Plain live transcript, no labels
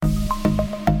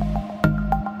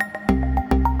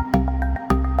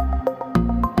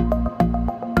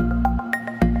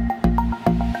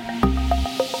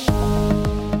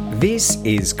This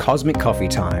is Cosmic Coffee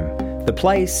Time, the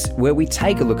place where we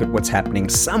take a look at what's happening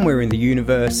somewhere in the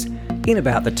universe in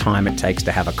about the time it takes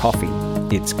to have a coffee.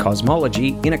 It's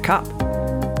cosmology in a cup.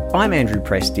 I'm Andrew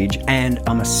Prestige and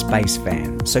I'm a space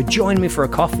fan, so join me for a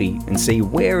coffee and see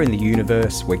where in the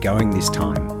universe we're going this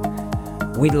time.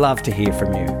 We'd love to hear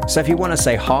from you, so if you want to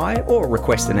say hi or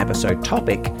request an episode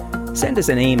topic, send us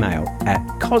an email at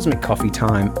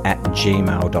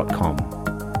cosmiccoffeetime@gmail.com.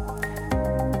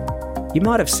 You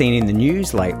might have seen in the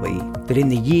news lately that in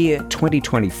the year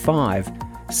 2025,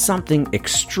 something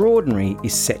extraordinary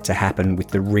is set to happen with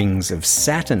the rings of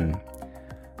Saturn.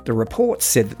 The report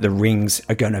said that the rings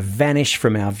are going to vanish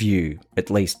from our view, at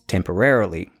least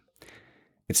temporarily.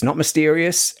 It's not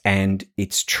mysterious, and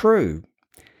it's true.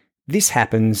 This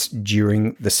happens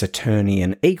during the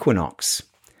Saturnian equinox.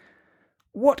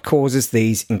 What causes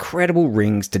these incredible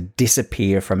rings to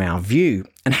disappear from our view,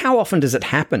 and how often does it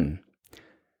happen?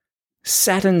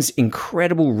 Saturn's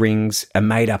incredible rings are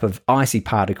made up of icy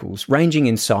particles ranging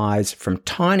in size from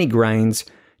tiny grains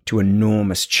to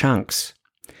enormous chunks.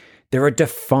 They're a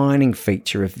defining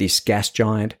feature of this gas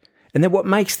giant, and they're what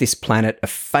makes this planet a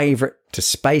favourite to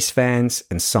space fans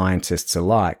and scientists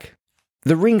alike.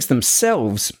 The rings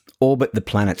themselves orbit the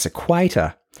planet's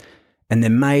equator, and they're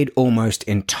made almost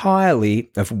entirely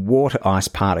of water ice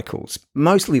particles,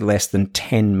 mostly less than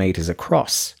 10 metres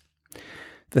across.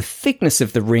 The thickness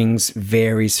of the rings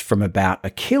varies from about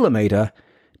 1 kilometre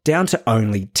down to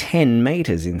only 10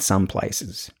 metres in some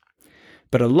places.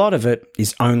 But a lot of it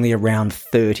is only around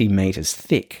 30 metres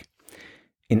thick.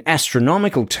 In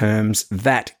astronomical terms,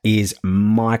 that is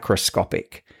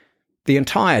microscopic. The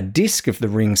entire disk of the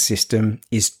ring system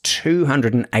is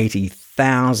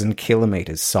 280,000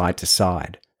 kilometres side to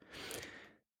side.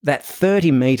 That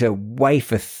 30-metre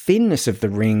wafer thinness of the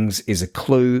rings is a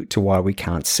clue to why we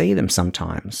can't see them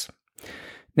sometimes.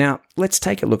 Now, let's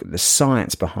take a look at the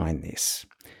science behind this.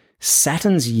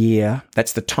 Saturn's year,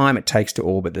 that's the time it takes to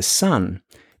orbit the Sun,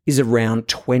 is around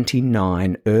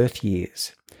 29 Earth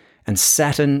years. And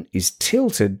Saturn is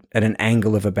tilted at an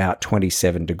angle of about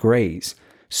 27 degrees.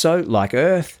 So, like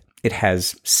Earth, it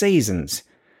has seasons.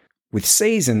 With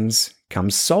seasons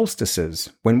comes solstices,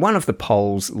 when one of the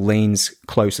poles leans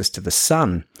closest to the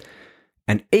sun,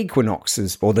 and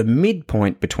equinoxes, or the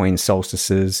midpoint between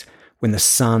solstices, when the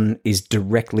sun is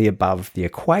directly above the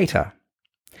equator.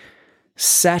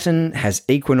 Saturn has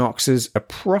equinoxes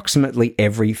approximately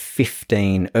every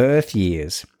 15 Earth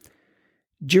years.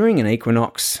 During an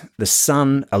equinox, the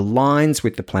sun aligns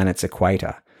with the planet's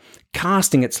equator,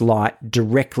 casting its light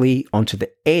directly onto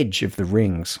the edge of the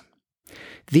rings.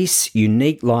 This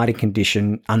unique lighting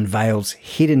condition unveils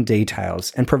hidden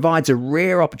details and provides a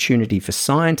rare opportunity for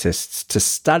scientists to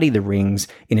study the rings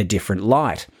in a different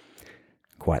light.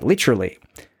 Quite literally.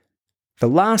 The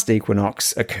last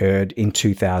equinox occurred in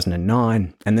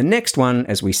 2009, and the next one,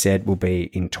 as we said, will be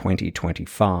in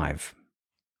 2025.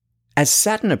 As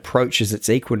Saturn approaches its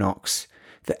equinox,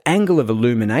 the angle of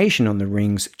illumination on the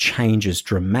rings changes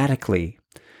dramatically.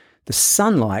 The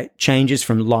sunlight changes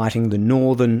from lighting the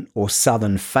northern or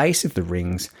southern face of the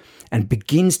rings and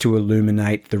begins to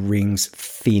illuminate the rings'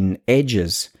 thin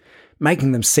edges,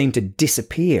 making them seem to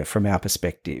disappear from our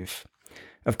perspective.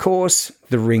 Of course,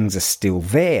 the rings are still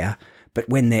there, but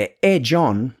when they're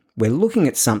edge-on, we're looking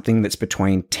at something that's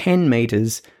between 10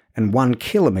 metres and 1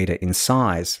 kilometre in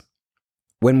size.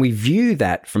 When we view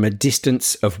that from a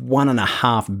distance of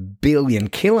 1.5 billion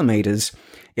kilometres,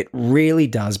 it really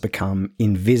does become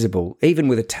invisible, even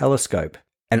with a telescope,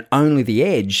 and only the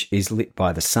edge is lit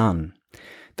by the sun.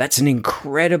 That's an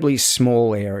incredibly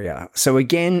small area, so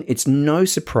again, it's no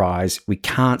surprise we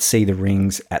can't see the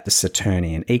rings at the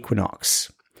Saturnian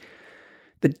equinox.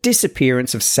 The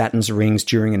disappearance of Saturn's rings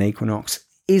during an equinox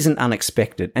isn't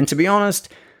unexpected, and to be honest,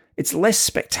 it's less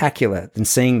spectacular than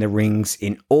seeing the rings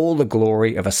in all the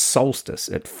glory of a solstice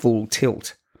at full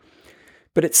tilt.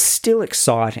 But it's still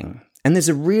exciting, and there's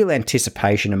a real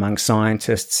anticipation among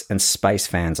scientists and space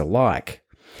fans alike.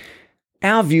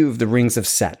 Our view of the rings of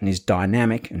Saturn is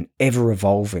dynamic and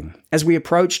ever-evolving. As we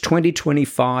approach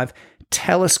 2025,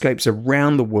 telescopes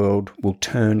around the world will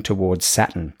turn towards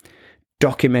Saturn,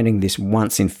 documenting this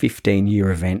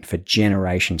once-in-15-year event for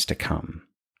generations to come.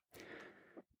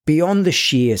 Beyond the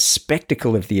sheer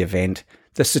spectacle of the event,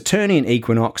 the Saturnian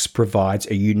equinox provides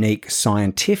a unique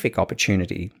scientific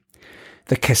opportunity.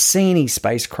 The Cassini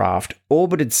spacecraft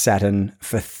orbited Saturn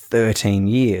for 13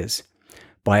 years.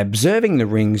 By observing the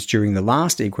rings during the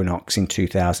last equinox in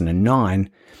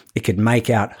 2009, it could make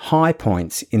out high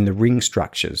points in the ring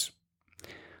structures.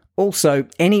 Also,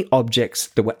 any objects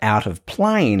that were out of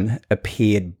plane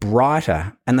appeared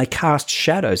brighter and they cast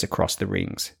shadows across the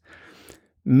rings.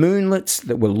 Moonlets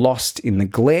that were lost in the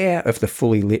glare of the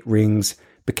fully lit rings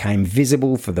became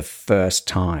visible for the first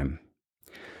time.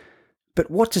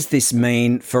 But what does this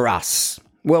mean for us?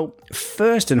 Well,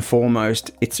 first and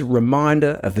foremost, it's a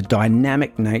reminder of the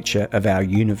dynamic nature of our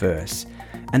universe,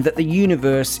 and that the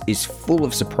universe is full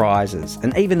of surprises,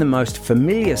 and even the most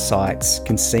familiar sights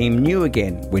can seem new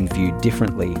again when viewed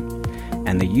differently,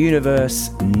 and the universe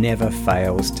never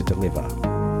fails to deliver.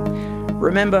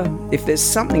 Remember, if there's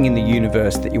something in the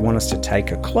universe that you want us to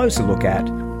take a closer look at,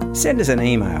 send us an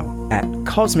email at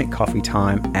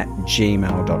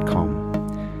cosmiccoffeetime@gmail.com.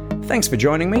 Thanks for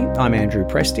joining me. I'm Andrew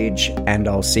Prestige, and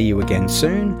I'll see you again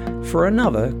soon for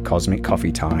another Cosmic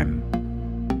Coffee Time.